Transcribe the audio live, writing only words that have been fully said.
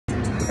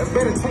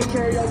better take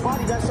care of your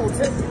body, that's your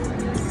tip.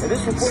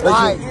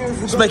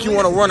 This make you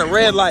want to run a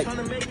red light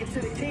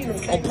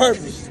on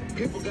purpose.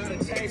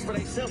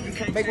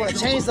 Make you want to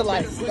change the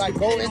light. Like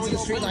go into the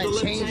street light,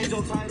 change it.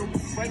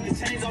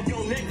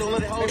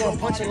 They gonna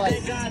punch a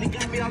light.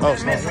 Oh,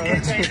 snap.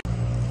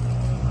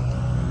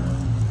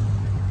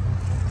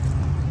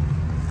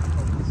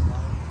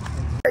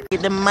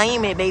 Get the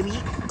moment, baby.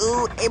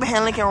 Ooh,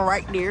 Abraham Lincoln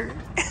right there.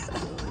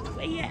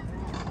 Where he at?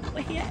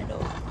 Where he at,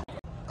 though?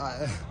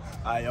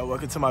 Alright, yo,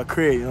 welcome to my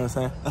crib, you know what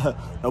I'm saying?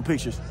 No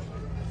pictures.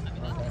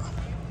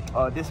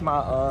 This my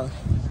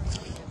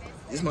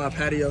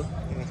patio, you know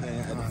what I'm saying,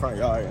 at the front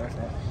yard, you know what I'm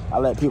saying? I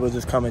let people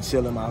just come and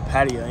chill in my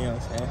patio, you know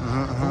what I'm saying?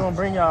 We're gonna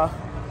bring y'all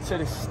to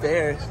the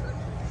stairs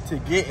to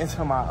get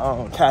into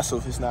my castle.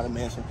 If it's not a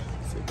mansion,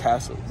 it's a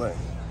castle, but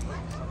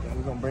yeah,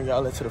 we're gonna bring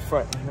y'all into the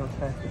front, you know what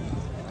I'm saying?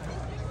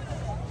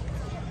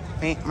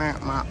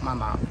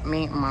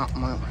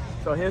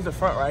 So here's the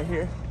front right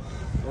here,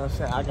 you know what I'm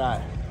saying?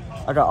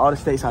 I got all the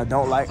states I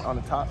don't like on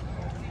the top.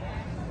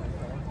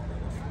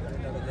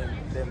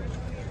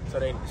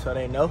 So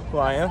they know who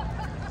I am.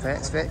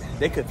 Facts.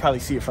 They could probably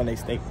see it from their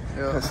state.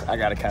 Yeah. I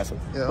got a castle.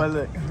 Yeah. But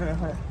look, we're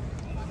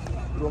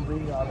gonna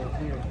bring y'all in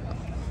here.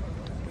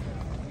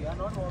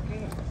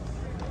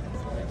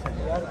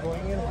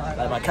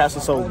 Like my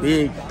castle's so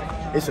big,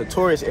 it's a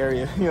tourist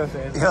area. You know what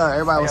I'm saying? Yeah,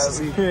 everybody wants to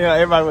see. Yeah,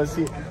 everybody wants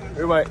to see.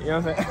 Everybody, you know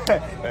what I'm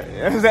saying?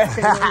 You know what I'm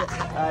saying?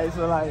 Alright, so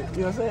like,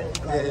 you know what I'm saying?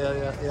 Like,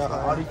 yeah.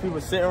 All these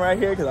people sitting right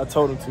here because I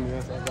told them to. You know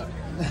what I'm saying?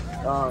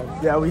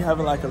 But, yeah, we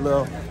having like a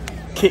little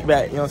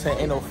kickback. You know what I'm saying?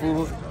 Ain't no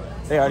food.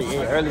 They already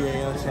ate earlier. You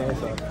know what I'm saying?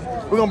 So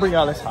we're gonna bring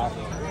y'all this hot.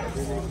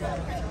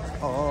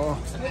 Oh.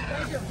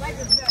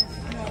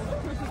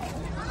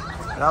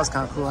 That was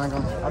kind of cool. I ain't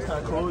gonna. That's kind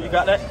of cool. You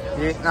got that?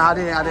 Yeah. No, I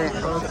didn't. Yeah,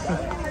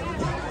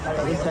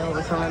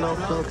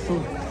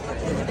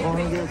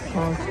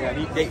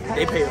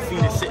 they pay a fee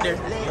to sit there.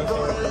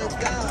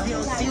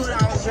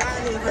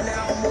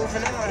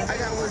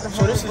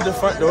 So this is the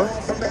front door.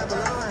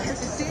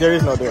 There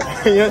is no door.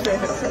 You know what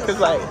I'm saying? It's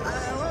like,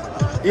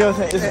 you know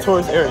what I'm saying? It's a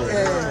tourist area.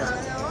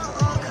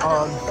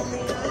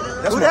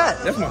 Who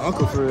that? That's my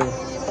uncle for real.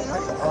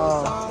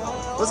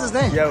 What's his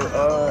name? Yo,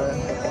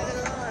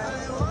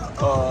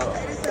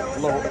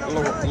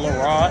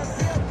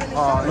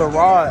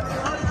 LaRod.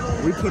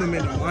 We put him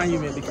in the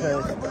monument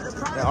because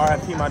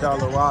RIP my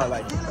dog LaRod.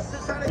 Like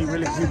he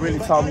really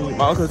taught me.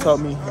 My uncle taught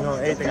me, you know,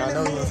 everything I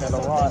know. You know what I'm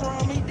saying? LaRod.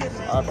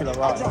 RIP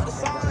LaRod.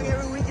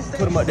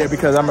 Put him up there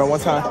because I remember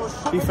one time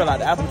he fell out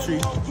the apple tree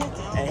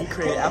and he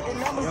created apples. You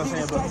know what I'm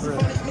saying? But for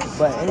real.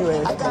 But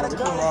anyways, this is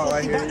LaRod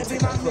right here. You know what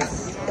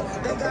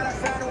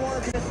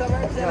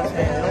I'm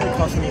saying? It only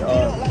cost me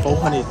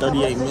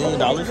 $438 million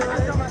to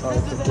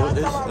build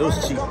this. It was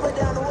cheap.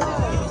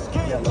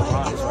 Yeah,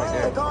 LaRod is right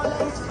there.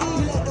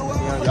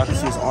 Y'all can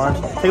see his arms.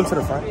 Take him to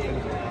the front.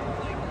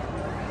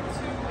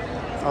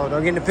 Oh,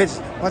 don't get in the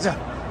picture. Watch out.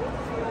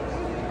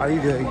 Oh, you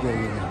good.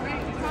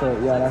 So,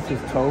 yeah, that's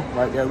his toe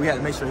right there. We had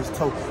to make sure his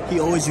toe, he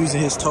always using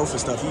his toe for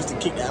stuff. He used to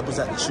kick the apples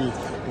at the tree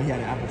when he had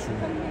an apple tree.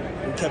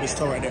 We kept his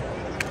toe right there.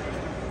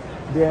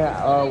 Then,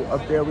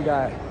 up there we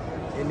got,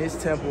 in this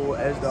temple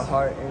as the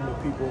heart and the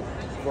people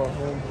for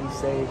whom he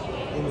saved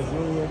in his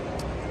union.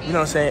 You know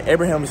what I'm saying?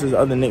 Abraham is his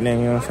other nickname,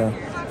 you know what I'm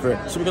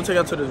saying? So we're going to take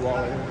y'all to this wall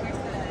right here.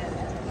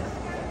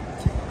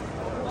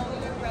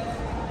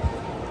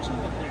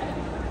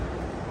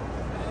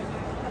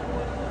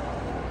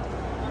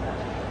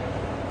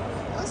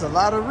 That's a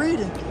lot of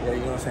reading. Yeah, you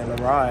know what I'm saying?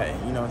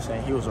 LaRod, you know what I'm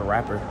saying? He was a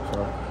rapper,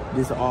 so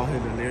these are all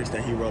his lyrics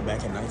that he wrote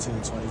back in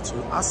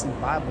 1922. I see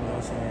Bible, you know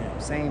what I'm saying?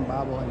 Same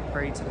Bible and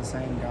pray to the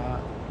same God.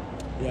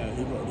 Yeah,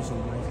 he wrote this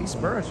one. He's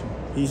spiritual.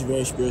 He's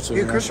very spiritual.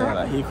 He a Christian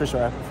rapper? Like, he a Christian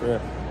rapper for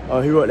real.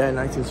 Oh, he wrote that in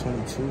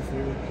 1922 for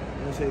real. You know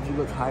what I'm saying? If you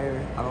look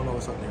higher, I don't know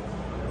what's up there.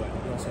 But you know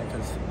what I'm saying?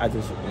 Because I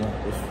just, you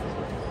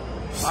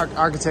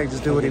know, architects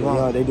just do what he wants.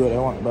 Yeah, they do what they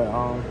want. But,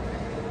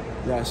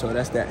 yeah, so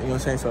that's that. You know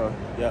what I'm saying? So,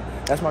 yeah,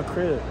 that's my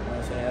crib. You know what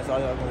I'm saying? That's all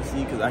y'all gonna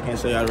see because I can't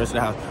show y'all the rest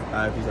of the house. All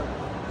right, peace out.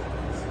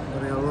 Go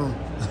to your room.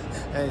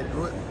 Hey,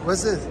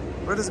 what's this?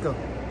 Where does it go?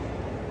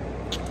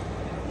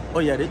 Oh,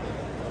 yeah,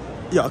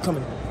 y'all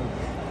coming.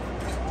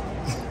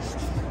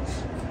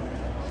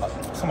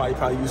 Somebody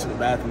probably using the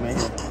bathroom, man.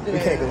 We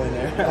can't go in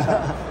there.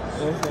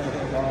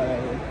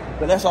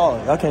 But that's all.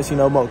 Y'all can't see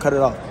no more. Cut it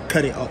off.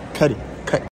 Cut it off. Cut it.